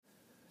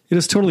It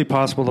is totally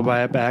possible to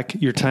buy it back.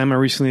 Your time. I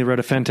recently read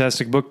a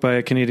fantastic book by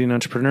a Canadian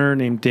entrepreneur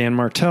named Dan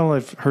Martell.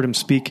 I've heard him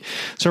speak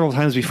several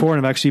times before,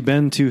 and I've actually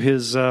been to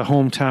his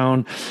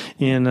hometown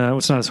in,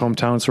 it's not his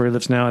hometown, it's where he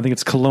lives now. I think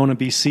it's Kelowna,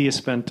 BC. I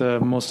spent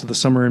most of the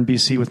summer in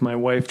BC with my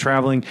wife,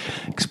 traveling,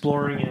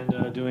 exploring,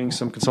 and doing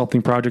some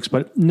consulting projects.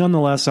 But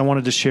nonetheless, I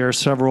wanted to share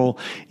several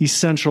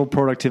essential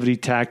productivity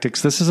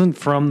tactics. This isn't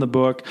from the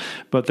book,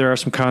 but there are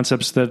some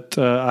concepts that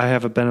I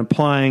have been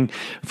applying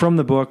from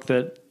the book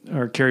that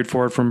are carried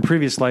forward from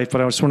previous life, but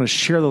I just want to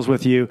share those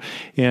with you,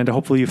 and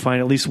hopefully you find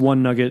at least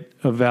one nugget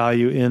of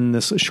value in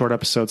this short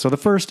episode. So the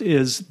first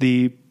is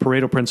the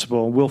Pareto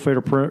principle.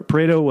 Wilfredo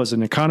Pareto was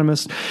an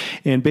economist,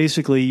 and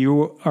basically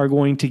you are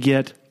going to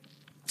get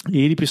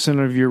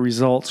 80% of your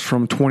results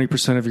from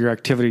 20% of your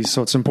activities.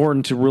 So it's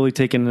important to really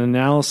take an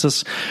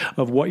analysis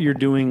of what you're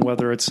doing,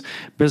 whether it's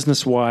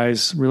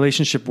business-wise,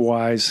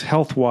 relationship-wise,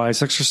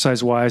 health-wise,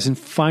 exercise-wise, and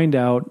find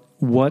out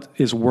what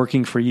is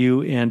working for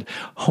you and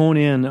hone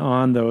in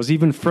on those.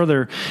 Even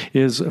further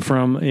is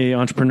from an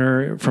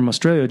entrepreneur from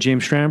Australia,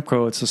 James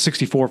Schramko. It's a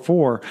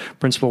 64-4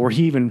 principle where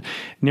he even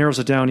narrows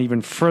it down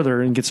even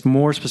further and gets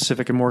more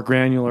specific and more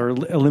granular,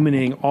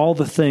 eliminating all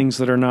the things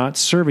that are not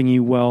serving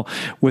you well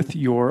with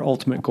your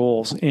ultimate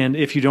goals. And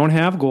if you don't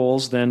have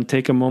goals, then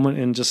take a moment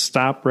and just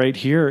stop right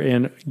here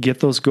and get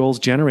those goals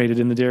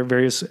generated in the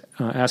various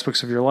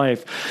aspects of your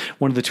life.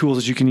 One of the tools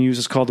that you can use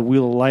is called the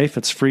Wheel of Life.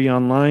 It's free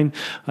online.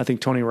 I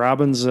think Tony Robbins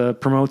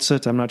promotes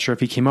it. I'm not sure if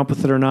he came up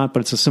with it or not,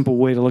 but it's a simple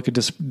way to look at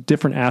just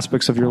different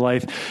aspects of your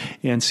life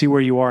and see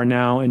where you are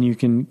now, and you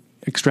can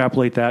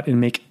extrapolate that and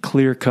make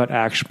clear-cut,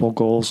 actionable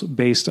goals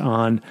based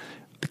on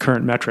the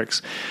current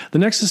metrics. The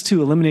next is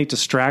to eliminate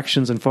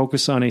distractions and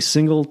focus on a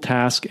single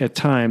task at a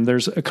time.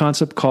 There's a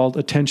concept called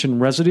attention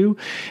residue.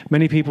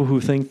 Many people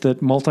who think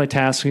that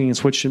multitasking and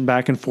switching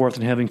back and forth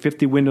and having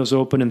 50 windows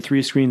open and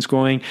 3 screens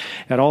going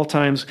at all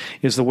times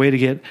is the way to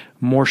get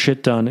more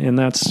shit done, and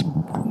that's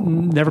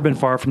never been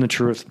far from the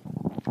truth.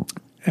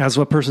 As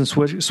a person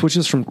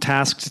switches from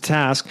task to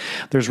task,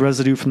 there's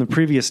residue from the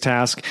previous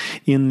task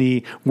in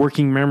the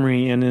working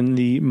memory and in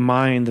the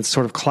mind that's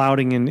sort of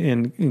clouding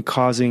and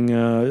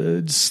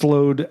causing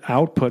slowed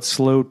output,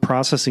 slowed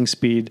processing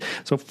speed.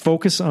 So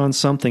focus on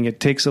something. It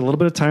takes a little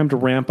bit of time to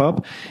ramp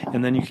up,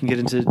 and then you can get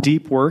into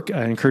deep work.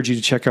 I encourage you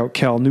to check out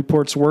Cal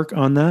Newport's work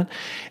on that,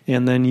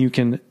 and then you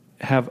can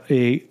have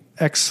a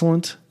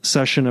excellent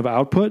session of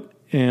output.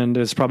 And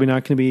it's probably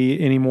not going to be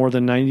any more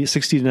than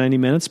 60 to 90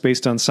 minutes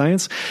based on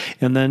science.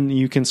 And then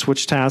you can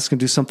switch tasks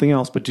and do something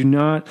else. But do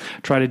not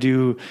try to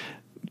do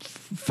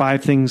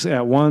 5 things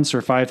at once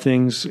or 5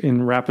 things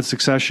in rapid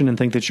succession and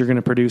think that you're going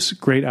to produce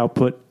great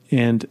output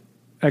and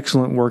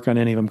excellent work on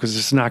any of them, because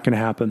it's not going to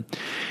happen.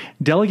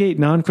 Delegate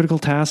non-critical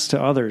tasks to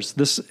others.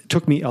 This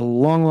took me a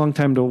long, long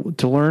time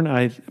to learn.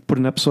 I put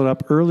an episode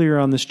up earlier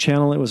on this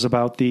channel. It was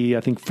about the,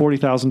 I think,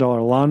 $40,000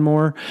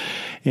 lawnmower.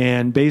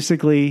 And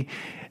basically,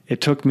 it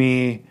took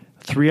me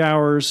 3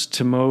 hours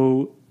to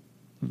mow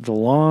the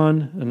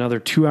lawn, another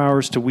 2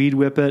 hours to weed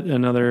whip it,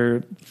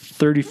 another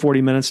 30,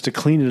 40 minutes to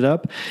clean it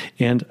up.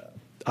 And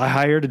I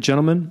hired a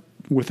gentleman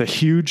with a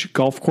huge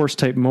golf course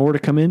type mower to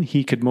come in.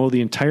 He could mow the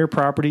entire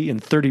property in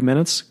 30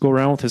 minutes, go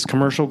around with his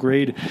commercial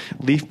grade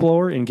leaf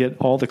blower and get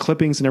all the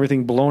clippings and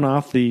everything blown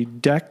off the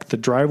deck, the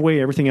driveway,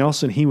 everything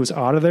else. And he was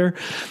out of there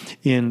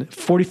in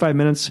 45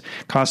 minutes,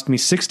 cost me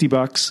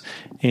 $60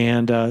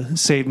 and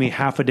saved me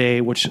half a day,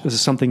 which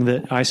is something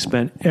that I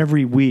spent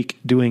every week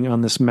doing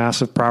on this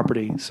massive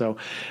property. So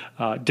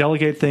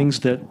delegate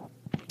things that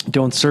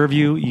don't serve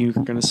you. You're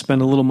going to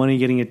spend a little money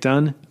getting it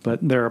done, but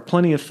there are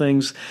plenty of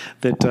things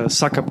that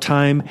suck up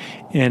time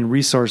and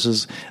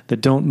resources that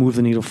don't move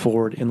the needle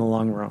forward in the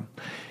long run.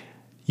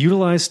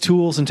 Utilize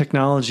tools and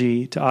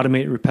technology to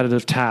automate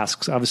repetitive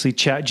tasks. Obviously,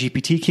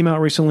 ChatGPT came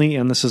out recently,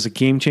 and this is a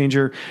game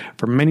changer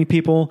for many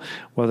people,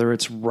 whether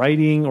it's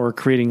writing or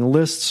creating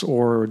lists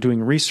or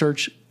doing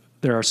research.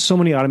 There are so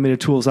many automated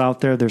tools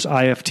out there. There's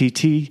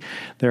IFTT.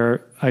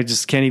 I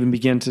just can't even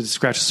begin to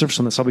scratch the surface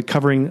on this. I'll be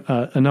covering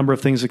a number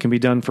of things that can be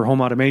done for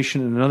home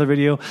automation in another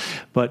video.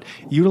 But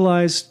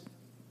utilize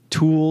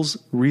tools,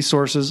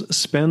 resources.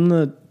 Spend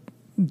the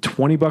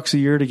 $20 a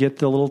year to get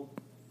the little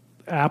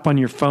app on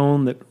your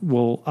phone that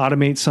will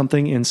automate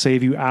something and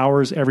save you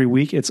hours every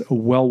week. It's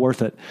well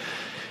worth it.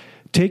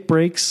 Take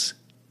breaks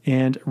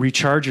and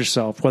recharge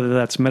yourself, whether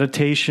that's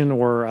meditation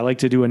or I like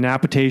to do a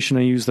napitation.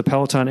 I use the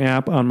Peloton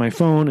app on my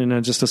phone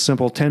and just a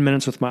simple 10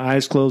 minutes with my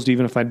eyes closed,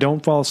 even if I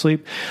don't fall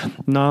asleep.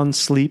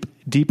 Non-sleep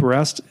deep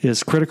rest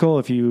is critical.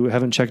 If you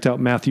haven't checked out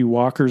Matthew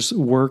Walker's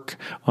work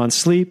on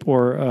sleep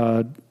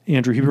or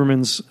Andrew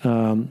Huberman's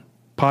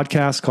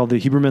podcast called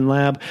the Huberman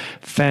Lab,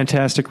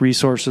 fantastic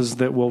resources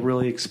that will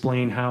really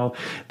explain how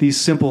these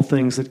simple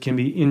things that can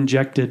be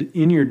injected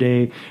in your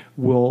day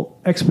will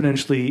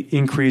exponentially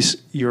increase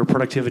your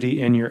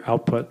productivity and your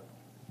output.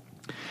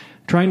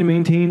 Trying to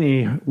maintain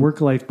a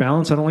work-life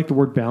balance. I don't like the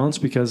word balance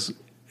because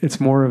it's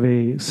more of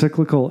a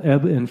cyclical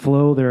ebb and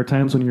flow. There are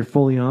times when you're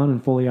fully on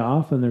and fully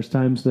off, and there's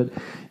times that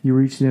you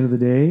reach the end of the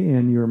day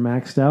and you're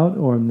maxed out,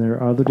 or there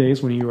are other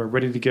days when you are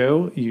ready to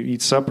go. You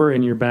eat supper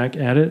and you're back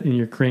at it, and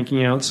you're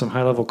cranking out some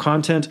high-level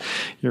content.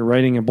 You're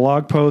writing a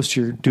blog post.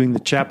 You're doing the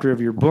chapter of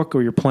your book,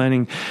 or you're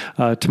planning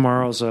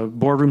tomorrow's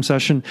boardroom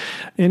session.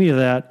 Any of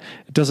that,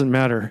 it doesn't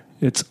matter.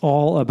 It's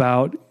all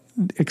about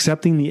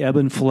accepting the ebb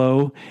and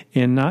flow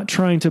and not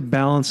trying to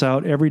balance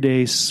out every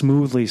day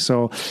smoothly.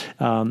 So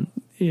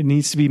it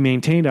needs to be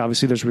maintained.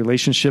 Obviously, there's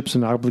relationships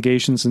and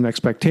obligations and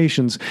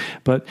expectations,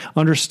 but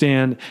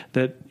understand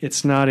that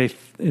it's not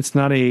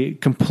a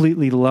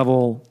completely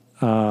level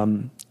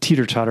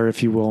teeter-totter,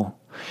 if you will.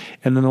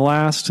 And then the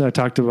last, I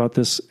talked about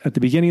this at the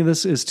beginning of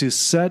this, is to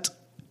set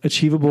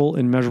achievable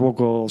and measurable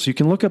goals. You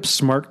can look up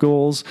SMART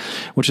goals,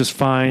 which is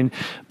fine,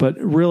 but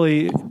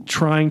really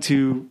trying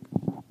to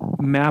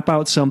map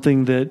out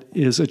something that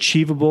is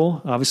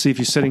achievable. Obviously, if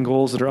you're setting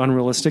goals that are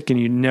unrealistic and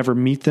you never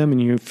meet them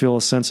and you feel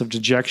a sense of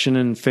dejection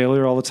and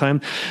failure all the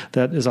time,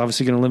 that is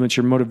obviously going to limit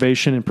your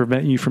motivation and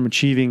prevent you from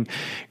achieving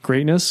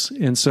greatness.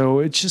 And so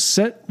it's just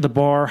set the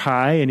bar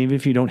high, and even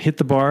if you don't hit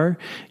the bar,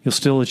 you'll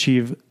still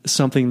achieve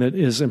something that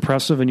is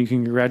impressive and you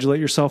can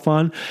congratulate yourself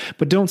on.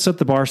 But don't set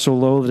the bar so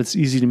low that it's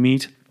easy to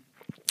meet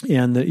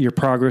and that your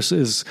progress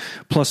is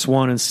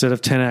 +1 instead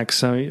of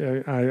 10x.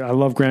 I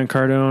love Grant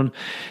Cardone.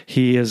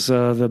 He is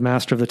the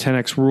master of the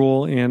 10x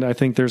rule, and I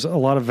think there's a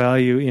lot of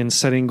value in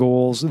setting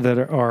goals that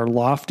are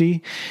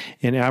lofty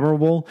and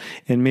admirable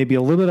and maybe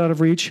a little bit out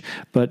of reach,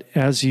 but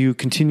as you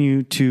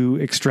continue to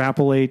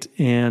extrapolate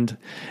and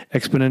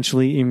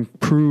exponentially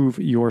improve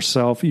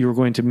yourself, you're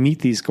going to meet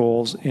these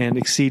goals and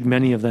exceed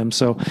many of them.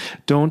 So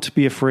don't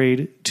be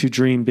afraid to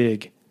dream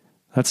big.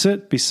 That's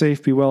it. Be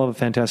safe, be well, have a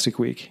fantastic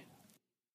week.